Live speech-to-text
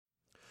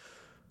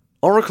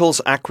Oracle's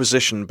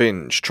acquisition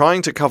binge,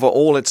 trying to cover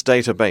all its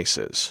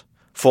databases.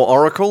 For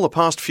Oracle, the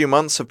past few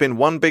months have been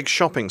one big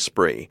shopping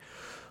spree.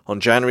 On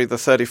January the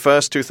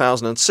 31st,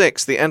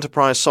 2006, the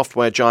enterprise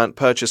software giant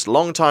purchased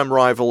longtime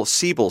rival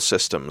Siebel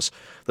Systems,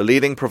 the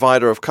leading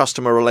provider of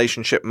customer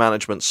relationship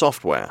management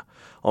software.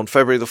 On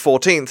February the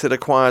 14th, it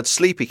acquired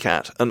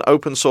SleepyCat, an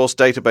open-source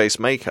database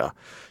maker.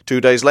 2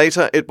 days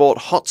later, it bought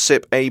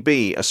Hotsip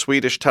AB, a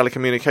Swedish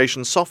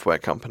telecommunications software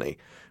company.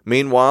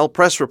 Meanwhile,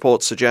 press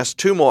reports suggest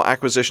 2 more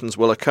acquisitions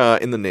will occur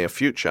in the near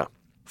future.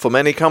 For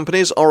many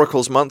companies,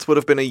 Oracle's month would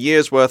have been a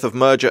year's worth of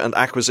merger and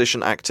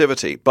acquisition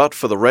activity, but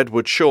for the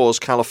Redwood Shores,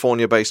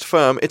 California-based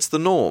firm, it's the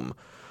norm.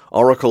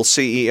 Oracle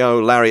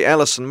CEO Larry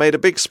Ellison made a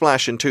big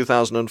splash in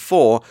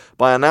 2004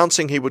 by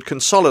announcing he would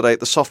consolidate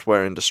the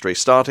software industry,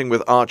 starting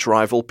with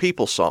arch-rival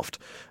PeopleSoft,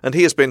 and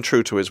he has been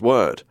true to his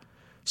word.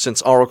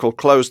 Since Oracle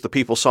closed the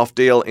PeopleSoft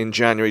deal in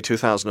January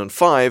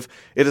 2005,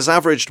 it has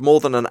averaged more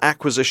than an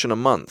acquisition a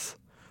month.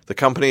 The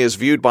company is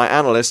viewed by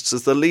analysts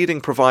as the leading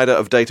provider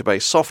of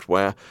database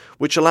software,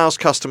 which allows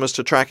customers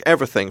to track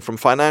everything from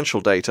financial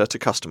data to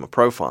customer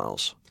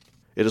profiles.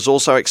 It has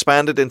also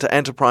expanded into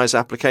enterprise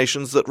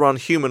applications that run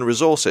human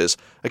resources,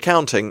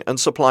 accounting, and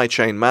supply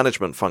chain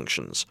management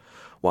functions.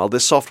 While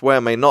this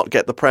software may not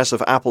get the press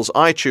of Apple's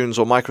iTunes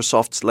or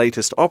Microsoft's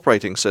latest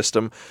operating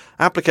system,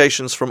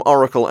 applications from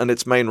Oracle and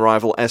its main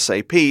rival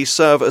SAP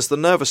serve as the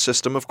nervous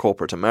system of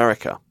corporate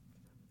America.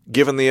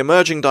 Given the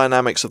emerging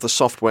dynamics of the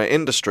software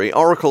industry,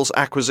 Oracle's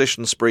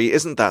acquisition spree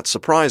isn't that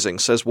surprising,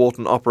 says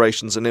Wharton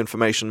Operations and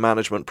Information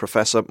Management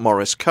professor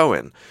Maurice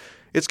Cohen.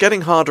 It's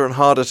getting harder and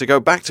harder to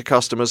go back to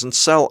customers and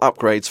sell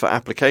upgrades for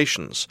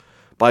applications.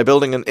 By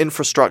building an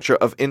infrastructure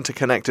of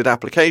interconnected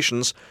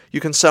applications,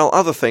 you can sell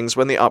other things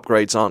when the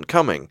upgrades aren't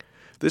coming.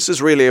 This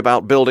is really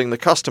about building the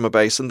customer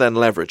base and then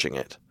leveraging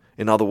it.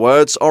 In other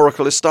words,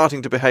 Oracle is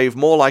starting to behave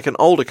more like an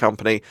older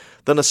company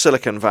than a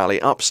Silicon Valley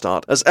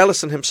upstart, as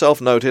Ellison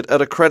himself noted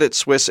at a Credit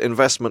Suisse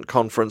investment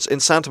conference in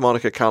Santa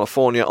Monica,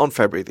 California on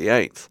February the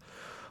 8th.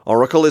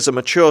 Oracle is a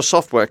mature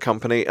software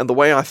company, and the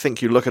way I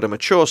think you look at a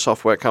mature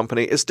software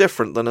company is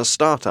different than a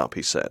startup,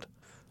 he said.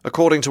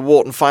 According to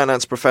Wharton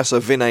finance professor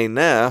Vinay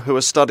Nair, who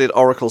has studied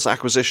Oracle's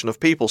acquisition of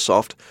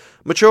PeopleSoft,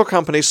 mature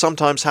companies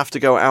sometimes have to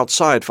go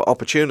outside for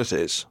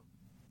opportunities.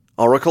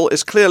 Oracle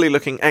is clearly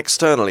looking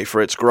externally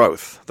for its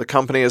growth. The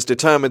company has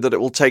determined that it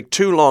will take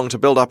too long to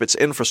build up its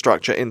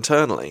infrastructure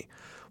internally.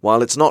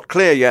 While it's not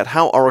clear yet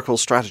how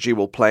Oracle's strategy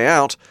will play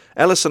out,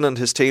 Ellison and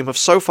his team have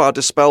so far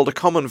dispelled a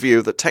common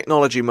view that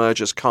technology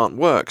mergers can't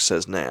work,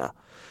 says Nair.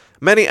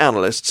 Many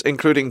analysts,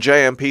 including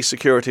JMP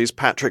Securities'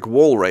 Patrick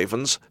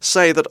Walravens,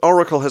 say that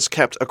Oracle has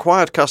kept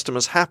acquired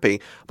customers happy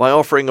by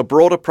offering a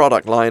broader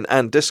product line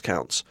and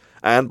discounts.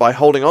 And by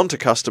holding on to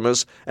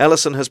customers,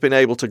 Ellison has been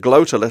able to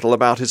gloat a little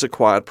about his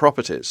acquired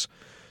properties.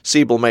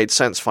 Siebel made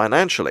sense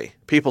financially,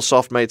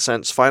 PeopleSoft made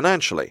sense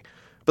financially,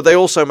 but they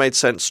also made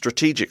sense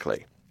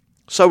strategically.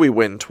 So we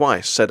win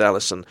twice, said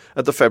Ellison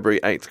at the February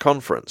 8th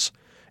conference.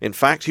 In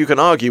fact, you can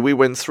argue we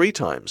win 3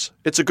 times.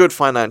 It's a good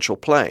financial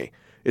play.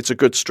 It's a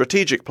good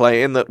strategic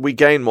play in that we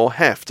gain more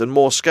heft and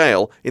more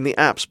scale in the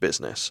apps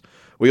business.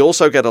 We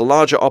also get a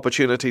larger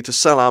opportunity to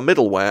sell our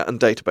middleware and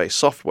database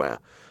software.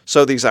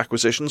 So these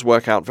acquisitions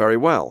work out very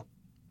well.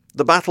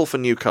 The battle for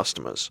new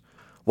customers.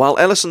 While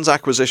Ellison's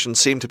acquisitions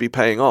seem to be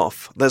paying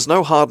off, there's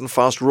no hard and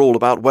fast rule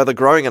about whether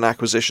growing an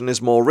acquisition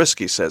is more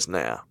risky, says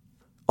Nair.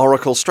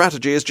 Oracle's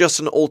strategy is just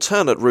an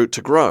alternate route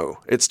to grow.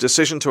 Its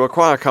decision to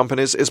acquire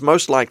companies is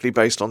most likely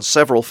based on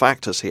several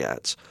factors, he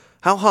adds.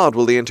 How hard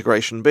will the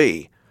integration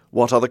be?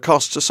 What are the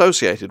costs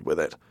associated with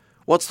it?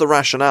 What's the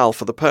rationale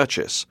for the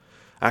purchase?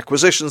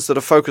 Acquisitions that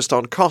are focused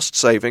on cost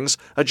savings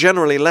are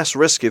generally less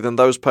risky than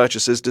those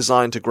purchases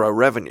designed to grow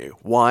revenue.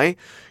 Why?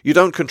 You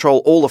don't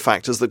control all the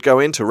factors that go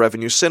into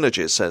revenue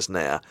synergies, says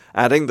Nair,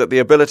 adding that the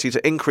ability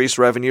to increase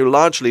revenue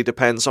largely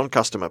depends on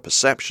customer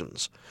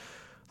perceptions.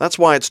 That's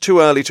why it's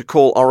too early to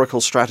call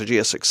Oracle's strategy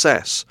a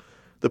success.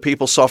 The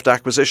PeopleSoft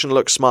acquisition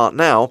looks smart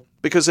now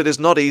because it is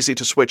not easy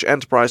to switch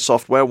enterprise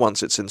software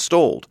once it's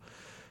installed.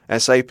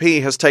 SAP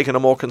has taken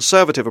a more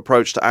conservative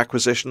approach to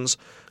acquisitions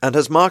and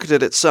has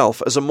marketed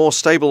itself as a more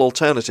stable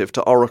alternative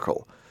to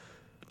Oracle.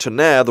 To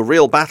Nair, the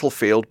real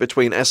battlefield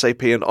between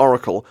SAP and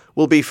Oracle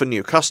will be for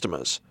new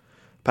customers.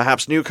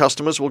 Perhaps new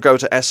customers will go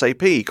to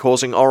SAP,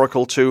 causing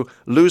Oracle to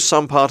lose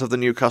some part of the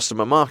new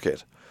customer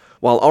market.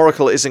 While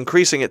Oracle is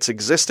increasing its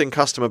existing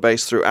customer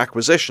base through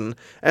acquisition,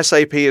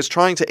 SAP is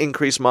trying to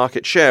increase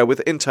market share with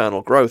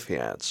internal growth, he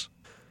adds.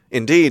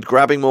 Indeed,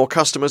 grabbing more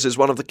customers is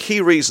one of the key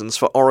reasons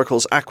for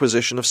Oracle's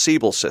acquisition of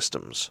Siebel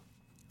Systems.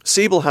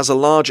 Siebel has a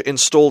large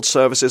installed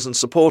services and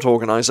support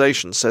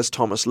organization, says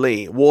Thomas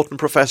Lee, Wharton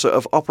Professor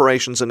of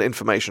Operations and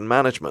Information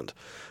Management.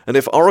 And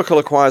if Oracle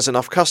acquires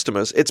enough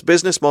customers, its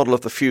business model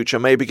of the future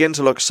may begin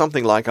to look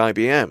something like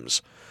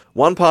IBM's.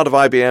 One part of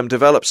IBM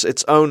develops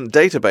its own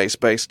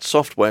database-based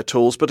software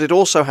tools, but it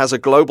also has a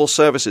global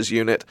services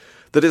unit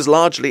that is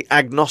largely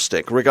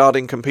agnostic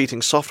regarding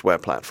competing software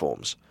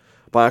platforms.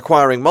 By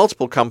acquiring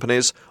multiple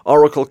companies,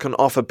 Oracle can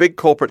offer big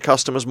corporate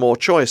customers more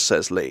choice,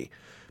 says Lee.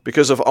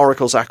 Because of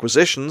Oracle's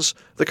acquisitions,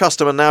 the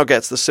customer now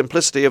gets the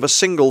simplicity of a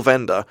single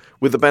vendor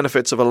with the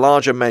benefits of a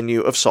larger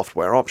menu of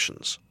software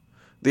options.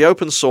 The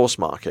open source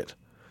market.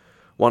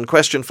 One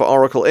question for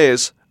Oracle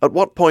is, at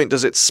what point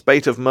does its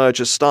spate of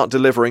mergers start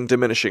delivering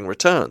diminishing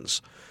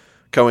returns?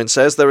 Cohen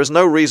says there is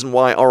no reason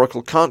why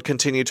Oracle can't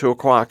continue to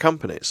acquire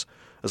companies,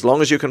 as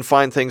long as you can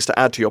find things to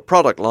add to your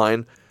product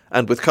line,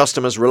 and with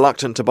customers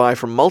reluctant to buy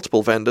from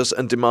multiple vendors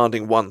and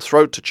demanding one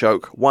throat to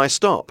choke, why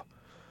stop?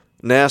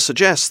 Nair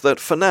suggests that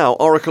for now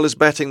Oracle is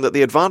betting that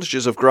the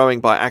advantages of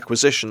growing by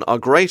acquisition are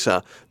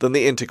greater than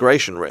the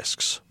integration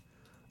risks.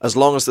 As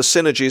long as the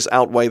synergies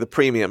outweigh the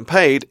premium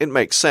paid, it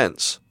makes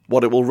sense.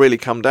 What it will really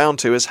come down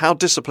to is how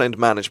disciplined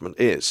management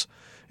is.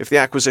 If the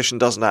acquisition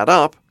doesn't add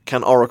up,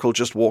 can Oracle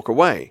just walk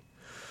away?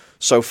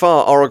 So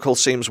far, Oracle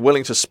seems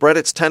willing to spread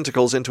its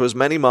tentacles into as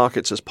many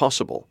markets as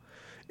possible.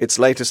 Its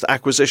latest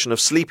acquisition of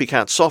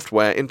Sleepycat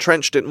Software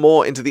entrenched it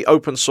more into the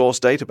open-source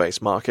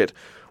database market,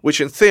 which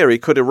in theory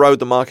could erode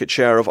the market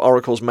share of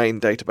Oracle's main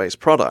database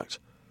product.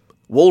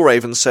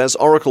 Wallraven says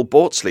Oracle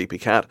bought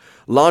Sleepycat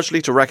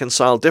largely to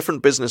reconcile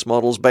different business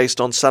models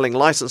based on selling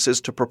licenses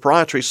to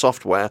proprietary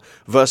software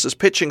versus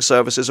pitching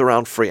services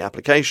around free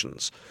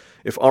applications.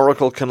 If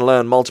Oracle can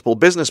learn multiple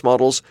business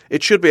models,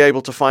 it should be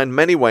able to find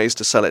many ways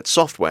to sell its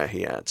software,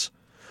 he adds.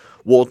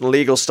 Wharton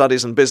Legal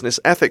Studies and Business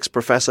Ethics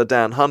professor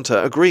Dan Hunter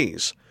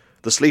agrees.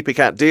 The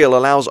Sleepycat deal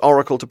allows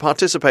Oracle to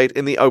participate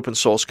in the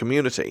open-source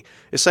community,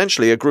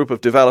 essentially a group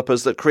of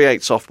developers that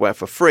create software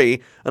for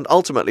free and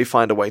ultimately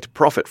find a way to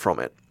profit from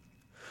it.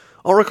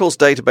 Oracle's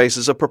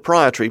databases are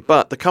proprietary,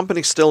 but the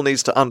company still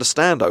needs to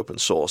understand open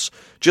source,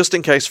 just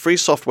in case free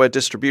software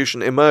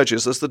distribution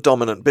emerges as the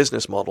dominant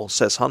business model,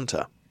 says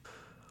Hunter.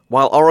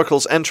 While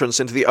Oracle's entrance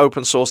into the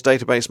open-source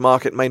database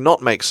market may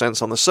not make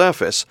sense on the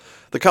surface,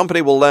 the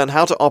company will learn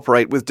how to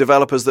operate with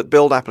developers that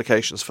build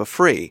applications for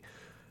free,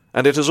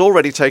 and it has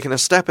already taken a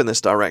step in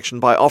this direction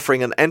by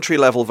offering an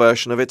entry-level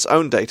version of its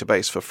own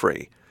database for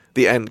free.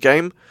 The end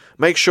game?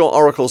 Make sure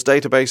Oracle's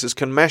databases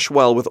can mesh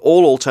well with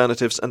all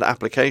alternatives and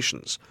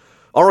applications.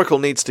 Oracle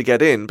needs to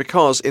get in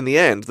because, in the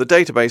end, the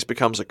database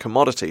becomes a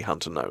commodity,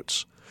 Hunter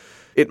notes.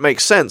 It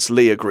makes sense,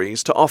 Lee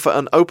agrees, to offer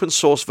an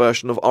open-source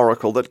version of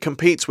Oracle that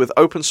competes with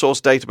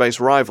open-source database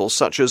rivals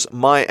such as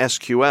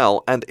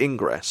MySQL and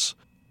Ingress.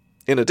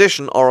 In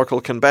addition, Oracle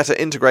can better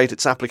integrate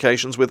its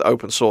applications with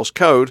open-source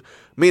code,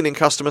 meaning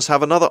customers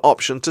have another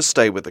option to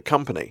stay with the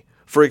company.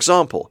 For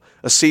example,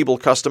 a Siebel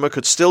customer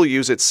could still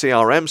use its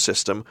CRM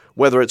system,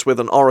 whether it's with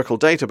an Oracle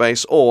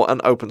database or an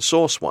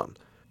open-source one.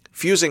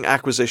 Fusing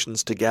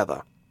acquisitions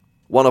together.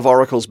 One of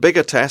Oracle's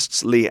bigger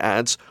tests, Lee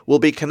adds, will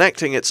be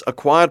connecting its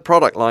acquired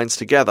product lines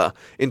together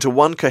into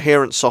one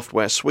coherent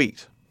software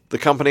suite. The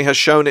company has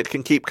shown it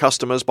can keep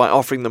customers by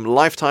offering them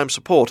lifetime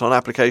support on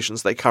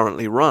applications they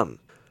currently run.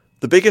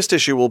 The biggest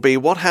issue will be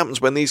what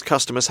happens when these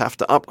customers have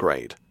to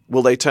upgrade.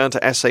 Will they turn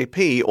to SAP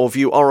or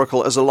view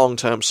Oracle as a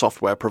long-term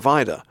software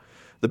provider?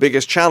 The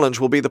biggest challenge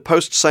will be the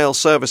post-sale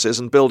services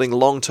and building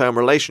long-term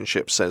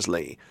relationships, says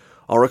Lee.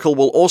 Oracle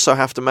will also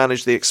have to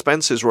manage the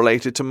expenses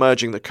related to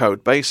merging the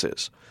code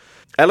bases.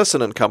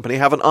 Ellison & Company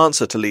have an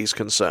answer to Lee's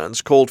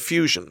concerns called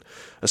Fusion,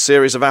 a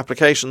series of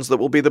applications that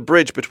will be the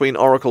bridge between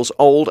Oracle's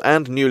old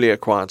and newly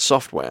acquired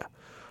software.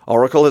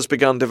 Oracle has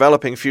begun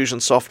developing Fusion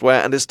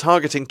software and is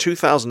targeting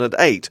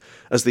 2008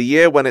 as the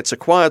year when its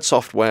acquired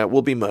software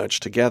will be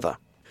merged together.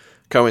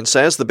 Cohen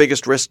says the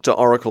biggest risk to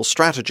Oracle's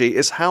strategy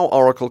is how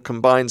Oracle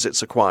combines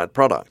its acquired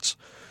products.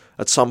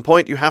 At some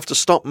point, you have to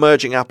stop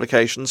merging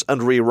applications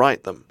and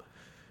rewrite them.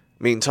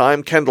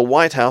 Meantime, Kendall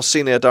Whitehouse,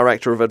 Senior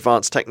Director of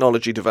Advanced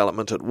Technology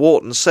Development at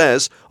Wharton,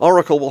 says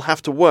Oracle will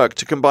have to work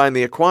to combine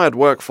the acquired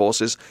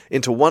workforces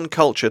into one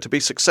culture to be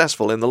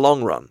successful in the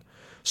long run.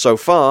 So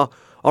far,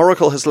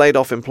 Oracle has laid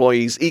off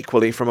employees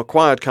equally from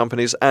acquired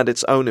companies and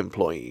its own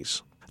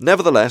employees.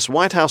 Nevertheless,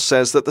 Whitehouse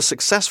says that the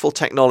successful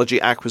technology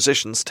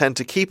acquisitions tend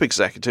to keep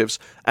executives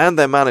and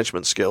their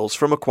management skills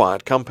from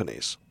acquired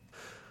companies.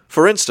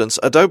 For instance,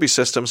 Adobe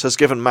Systems has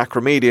given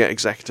Macromedia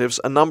executives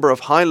a number of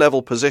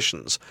high-level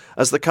positions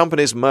as the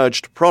company's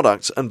merged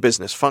products and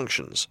business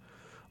functions.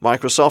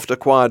 Microsoft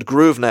acquired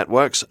Groove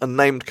Networks and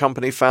named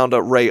company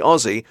founder Ray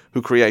Ozzie,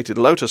 who created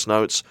Lotus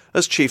Notes,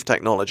 as Chief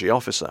Technology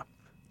Officer.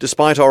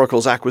 Despite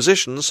Oracle's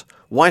acquisitions,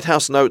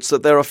 Whitehouse notes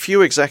that there are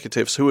few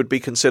executives who would be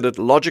considered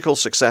logical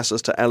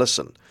successors to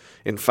Ellison.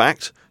 In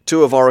fact,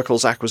 two of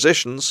Oracle's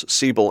acquisitions,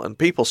 Siebel and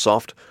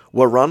PeopleSoft,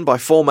 were run by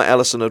former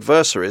Ellison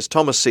adversaries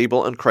Thomas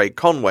Siebel and Craig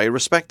Conway,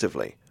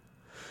 respectively.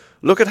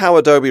 Look at how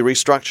Adobe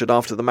restructured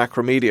after the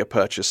Macromedia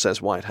purchase,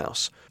 says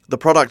Whitehouse. The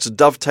products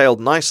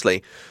dovetailed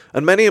nicely,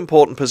 and many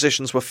important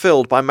positions were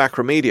filled by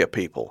Macromedia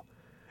people.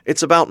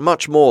 It's about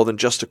much more than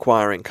just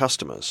acquiring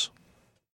customers.